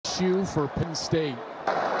issue for Penn State.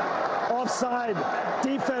 Offside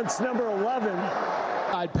defense number 11.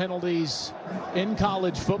 Side penalties in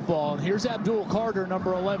college football. And here's Abdul Carter,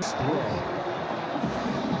 number 11.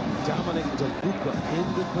 Dominic DeLuca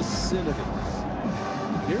in the vicinity.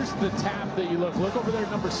 Here's the tap that you look over there,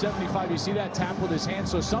 number 75. You see that tap with his hand.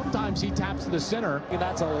 So sometimes he taps the center. And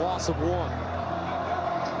that's a loss of 1.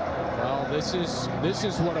 Well, this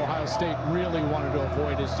is what Ohio State really wanted to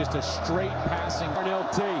avoid, is just a straight passing.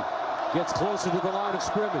 LT gets closer to the line of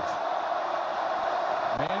scrimmage.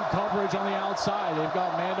 Man coverage on the outside. They've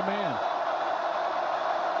got man-to-man.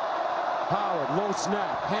 Howard, low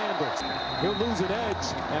snap, handles. He'll lose an edge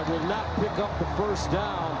and will not pick up the first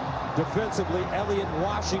down. Defensively, Elliott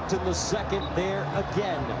Washington the second there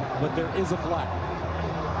again, but there is a flag.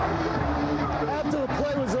 After the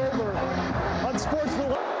play was over,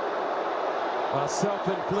 unsportsmanlike. A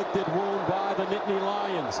self-inflicted wound by the Nittany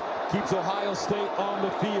Lions keeps Ohio State on the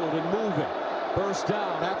field and moving. First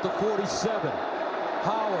down at the 47.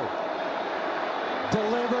 Howard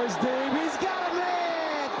delivers deep. He's got a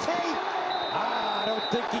man. Tate. I don't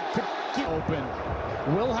think he could keep open.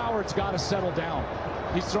 Will Howard's got to settle down.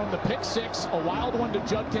 He's thrown the pick six, a wild one to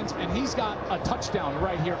Judkins, and he's got a touchdown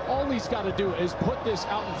right here. All he's got to do is put this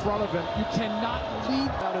out in front of him. You cannot lead.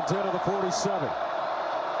 Out in 10 of the 47.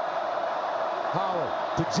 Howard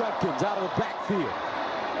to Judkins out of the backfield.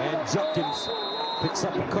 And Judkins picks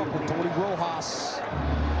up a couple. Tony Rojas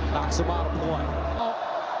knocks him out of play. Oh,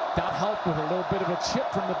 got help with a little bit of a chip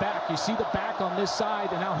from the back. You see the back on this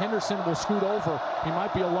side, and now Henderson will scoot over. He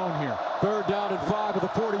might be alone here. Third down and 5 of the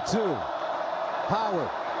 42. Howard,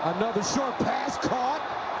 another short pass caught.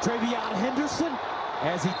 Travion Henderson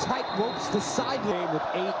as he tight ropes the side lane with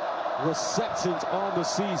 8 receptions on the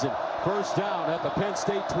season. First down at the Penn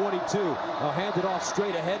State 22. I'll hand it off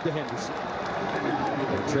straight ahead to Henderson.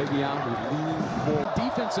 Travion leaning forward.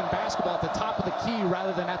 Defense in basketball at the top of the key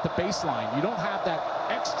rather than at the baseline. You don't have that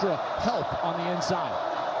extra help on the inside.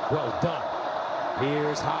 Well done.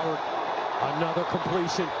 Here's Howard. Another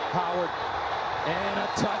completion. Howard. And a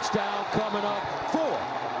touchdown coming up for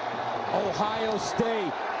Ohio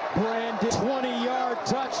State. Brandon, 20-yard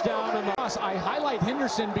touchdown. And I highlight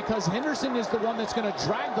Henderson because Henderson is the one that's going to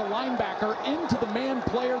drag the linebacker into the man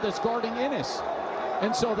player that's guarding Ennis.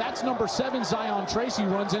 And so that's number 7, Zion Tracy,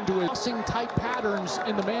 runs into his crossing type patterns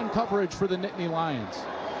in the man coverage for the Nittany Lions.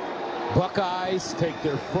 Buckeyes take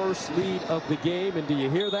their first lead of the game. And do you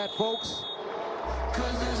hear that, folks?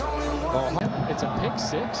 Oh, it's a pick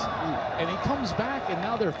 6, and he comes back, and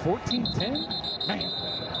now they're 14-10. Man.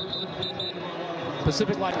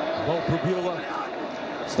 Pacific Light. Bo Prabula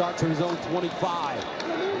starts to his own 25.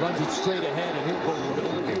 Runs it straight ahead, and he'll go.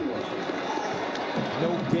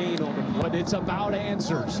 No gain on the play. But it's about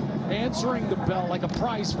answers. Answering the bell like a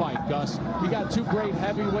prize fight, Gus. You got 2 great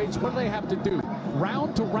heavyweights. What do they have to do?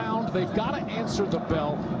 Round to round, they've got to answer the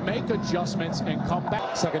bell, make adjustments, and come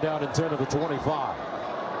back. Second down and 10 of the 25.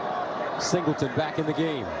 Singleton back in the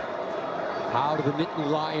game. How do the Nittany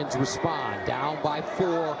Lions respond? Down by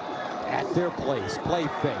 4 at their place. Play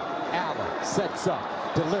fake. Allen sets up,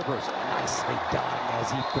 delivers. Nicely done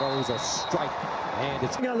as he throws a strike. And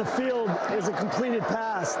it's on the field is a completed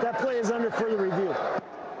pass. That play is under further review.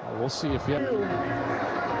 We'll see if you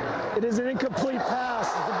It is an incomplete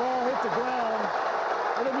pass. As the ball hit the ground.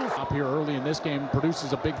 Up here early in this game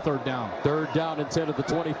produces a big third down. Third down and 10 of the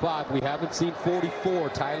 25. We haven't seen 44.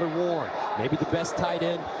 Tyler Warren, maybe the best tight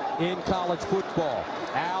end in college football.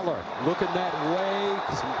 Aller looking that way.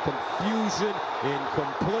 Some confusion,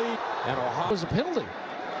 incomplete, and Ohio. It was a penalty.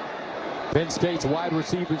 Penn State's wide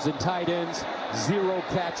receivers and tight ends, 0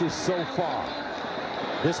 catches so far.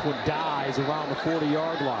 This one dies around the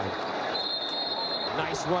 40-yard line.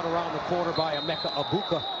 Nice run around the corner by Emeka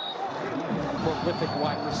Abuka. Prolific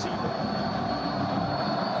wide receiver.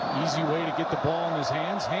 Easy way to get the ball in his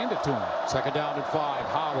hands. Hand it to him. Second down and 5.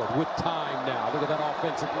 Howard with time now. Look at that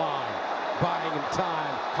offensive line. Buying him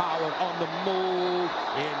time. Howard on the move.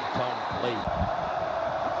 Incomplete.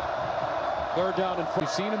 Third down and 4. We've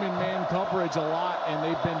seen him in man coverage a lot, and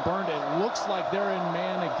they've been burned. It looks like they're in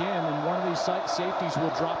man again, and one of these safeties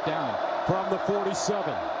will drop down. From the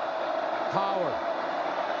 47. Howard.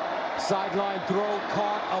 Sideline throw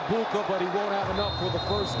caught Abuka, but he won't have enough for the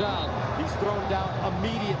first down. He's thrown down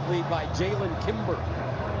immediately by Jalen Kimber.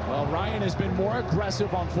 Well, Ryan has been more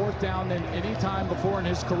aggressive on 4th down than any time before in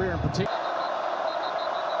his career in particular.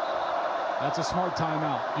 That's a smart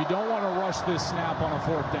timeout. You don't want to rush this snap on a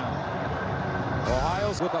 4th down.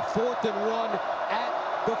 Ohio's with a 4th and 1 at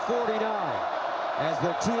the 49 as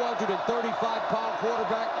their 235-pound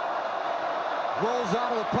quarterback rolls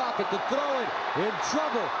out of the pocket to throw it. In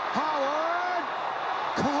trouble. Howard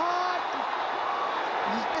caught.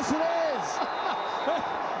 Yes, it is.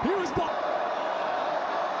 He was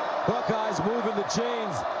Buckeyes moving the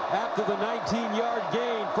chains after the 19-yard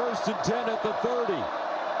gain. 1st and 10 at the 30.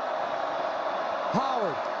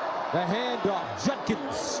 Howard, the handoff.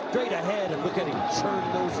 Judkins straight ahead, and look at him churn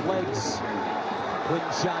those legs.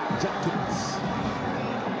 Quinshon Judkins.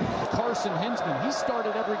 Carson Hinsman. He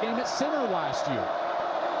started every game at center last year.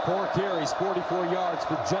 4 carries, 44 yards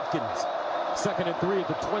for Judkins. 2nd and 3 at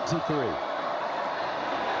the 23.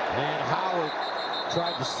 And Howard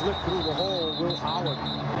tried to slip through the hole. Will Howard,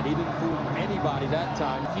 and he didn't fool anybody that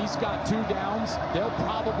time. He's got 2 downs. They'll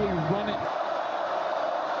probably run it.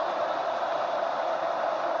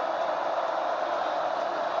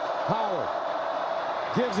 Howard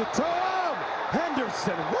gives it to him.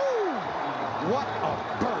 Henderson, woo! What a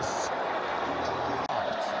burst.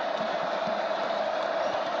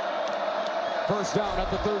 1st down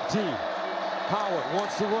at the 13. Howard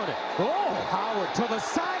wants to run it. Oh, Howard to the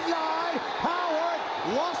sideline.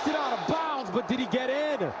 Howard lost it out of bounds, but did he get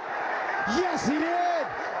in? Yes, he did.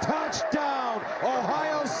 Touchdown,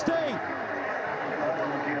 Ohio State.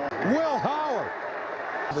 Will Howard.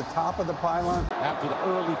 The top of the pylon. After the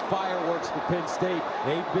early fireworks for Penn State,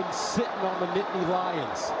 they've been sitting on the Nittany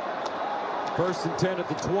Lions. 1st and 10 at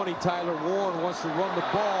the 20. Tyler Warren wants to run the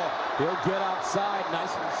ball. He'll get outside.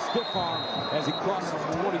 Nice and stiff arm as he crosses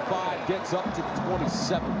the 25, gets up to the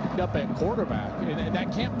 27. Up at quarterback, and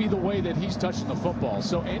that can't be the way that he's touching the football.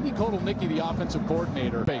 So Andy Kotelnicki, the offensive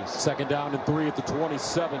coordinator, base. 2nd down and 3 at the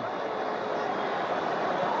 27.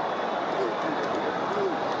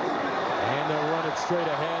 And they'll run it straight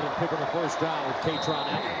ahead and pick up the 1st down with Kaytron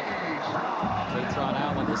Allen. Kaytron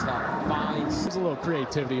Allen is how fine. There's a little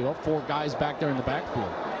creativity. 4 guys back there in the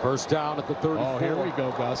backfield. 1st down at the 34. Oh, here we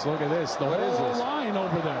go, Gus. Look at this. The whole line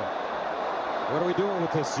over there. What are we doing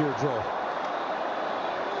with this here, Joel?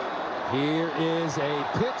 Here is a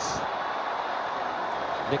pitch.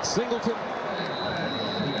 Nick Singleton.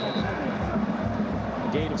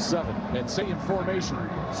 Gain of 7. And stay in formation.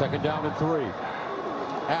 2nd down and 3.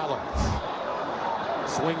 Allen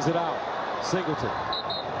swings it out. Singleton.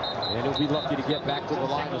 And he'll be lucky to get back to the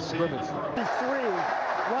line of scrimmage. 3,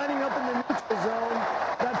 lining up in the neutral zone.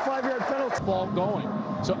 That 5-yard penalty. Ball going.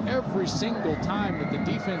 So every single time that the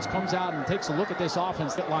defense comes out and takes a look at this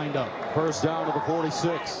offense that lined up. 1st down to the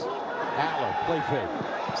 46. Allen, play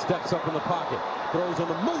fake. Steps up in the pocket. Throws on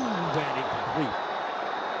the move and incomplete.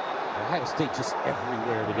 Ohio State just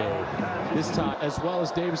everywhere today. This time, As well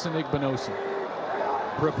as Davison Igbinosun.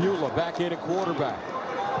 Prabula back in at quarterback.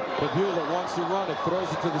 Prabula wants to run it,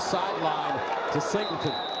 throws it to the sideline to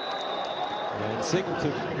Singleton. And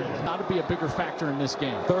Singleton. Got to be a bigger factor in this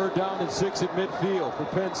game. 3rd down and 6 at midfield for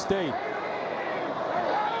Penn State.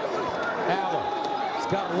 Allen has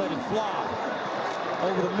got to let it fly.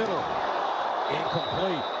 Over the middle.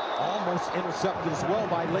 Incomplete. Almost intercepted as well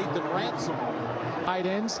by Lathan Ransom. Tight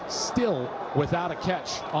ends still without a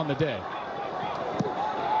catch on the day.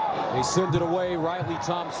 They send it away. Riley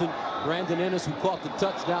Thompson, Brandon Ennis, who caught the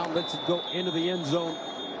touchdown, lets it go into the end zone.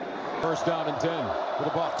 1st down and 10 for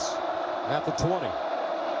the Bucks at the 20.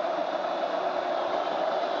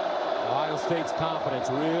 Ohio State's confidence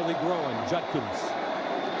really growing. Judkins.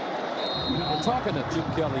 We're talking to Jim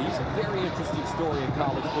Kelly. He's a very interesting story in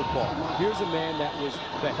college football. Here's a man that was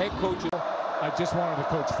the head coach. I just wanted to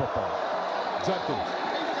coach football. Judkins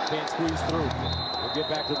can't squeeze through. We'll get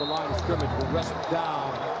back to the line of scrimmage. We'll rest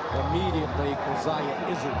down immediately. Keziah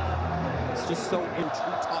Izzard. It's just so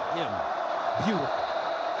interesting. Taught him. Beautiful.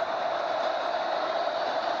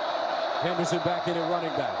 Henderson back in at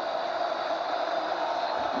running back.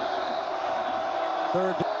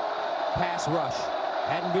 3rd pass rush.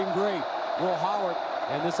 Hadn't been great. Will Howard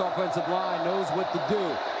and this offensive line knows what to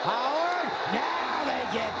do. Howard! Now they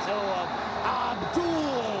get to him.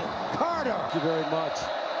 Abdul Carter. Thank you very much.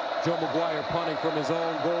 Joe McGuire punting from his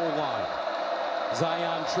own goal line.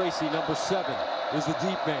 Zion Tracy, number 7, is the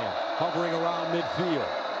deep man, hovering around midfield.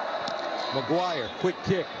 McGuire, quick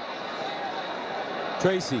kick.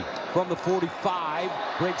 Tracy from the 45,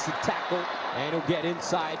 breaks the tackle, and he'll get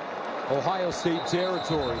inside Ohio State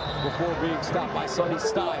territory before being stopped by Sonny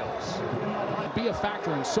Styles. Be a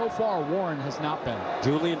factor, and so far Warren has not been.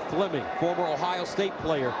 Julian Fleming, former Ohio State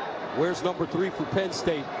player, wears number 3 for Penn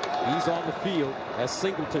State. He's on the field as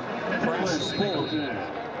Singleton crashes forward.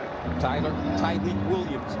 Tyleek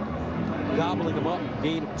Williams gobbling him up,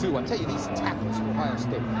 gain of 2. I tell you, these tackles for Ohio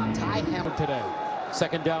State. Ty Hammer today.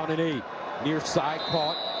 2nd down and 8. Near side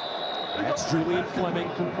caught. That's Julian Fleming.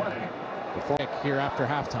 Here after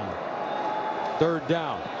halftime. 3rd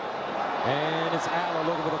down. And it's Allen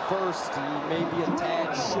looking for the 1st. He may be a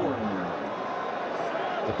tad short.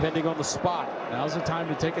 depending on the spot. Now's the time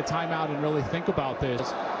to take a timeout and really think about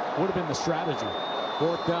this. Would have been the strategy.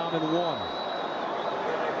 4th down and 1.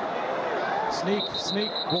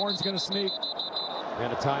 Sneak. Bourne's going to sneak.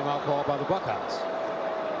 And a timeout called by the Buckeyes.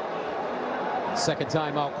 2nd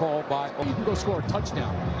timeout called by... You can go score a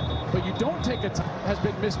touchdown, but you don't take a has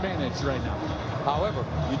been mismanaged right now. However,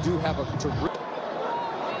 you do have a terrific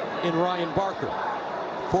in Ryan Barker.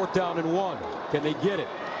 4th down and 1. Can they get it?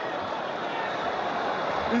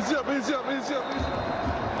 Easy up.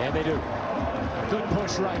 And they do. Good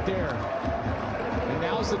push right there. And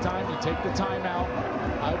now's the time to take the timeout.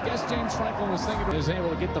 I guess James Franklin was thinking he was able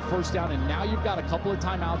to get the 1st down, and now you've got a couple of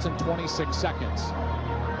timeouts in 26 seconds.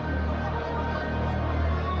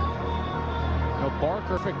 Barker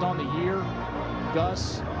perfect on the year,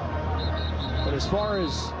 Gus. But as far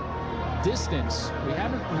as distance, we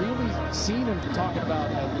haven't really seen him talking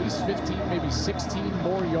about at least 15, maybe 16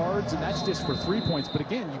 more yards, and that's just for 3 points. But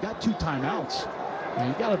again, you got 2 timeouts.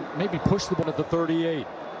 You got to maybe push the ball at the 38.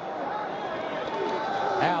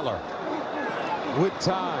 Aller with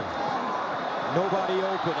time. Nobody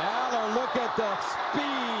open. Aller, look at the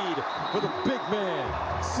speed for the big man.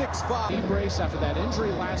 6'5". He braced after that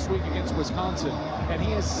injury last week against Wisconsin, and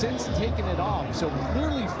he has since taken it off, so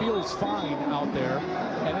clearly feels fine out there,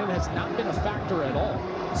 and it has not been a factor at all.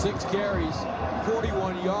 6 carries,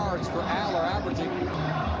 41 yards for Aller, averaging.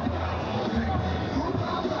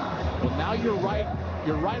 Well, now you're right.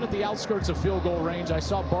 You're right at the outskirts of field goal range. I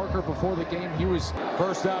saw Barker before the game. He was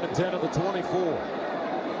 1st down and 10 of the 24.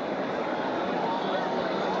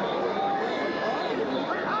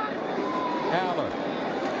 Aller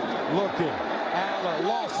looking. Aller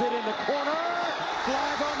lost it in the corner.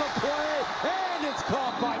 Flag on the play, and it's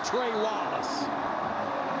caught by Trey Wallace.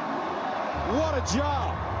 What a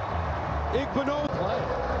job. Igbenoghu play.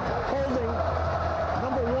 Holding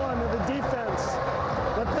number 1 of the defense.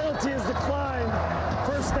 The penalty is declined.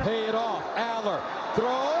 1st down. Pay it off. Aller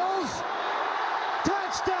throws.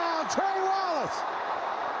 Touchdown, Trey Wallace.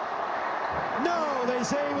 No, they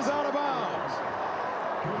say he was out of bounds.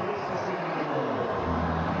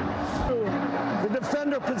 The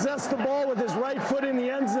defender possessed the ball with his right foot in the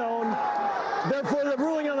end zone. Therefore, the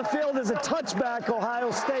ruling on the field is a touchback,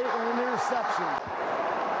 Ohio State, and an interception.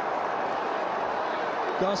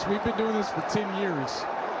 Gus, we've been doing this for 10 years.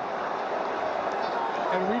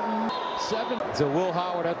 And we've 7. So Will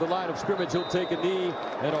Howard at the line of scrimmage. He'll take a knee,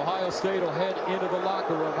 and Ohio State will head into the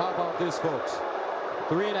locker room. How about this, folks?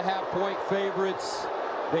 3.5-point favorites.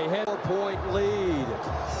 They head 4-point lead.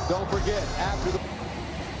 Don't forget, after the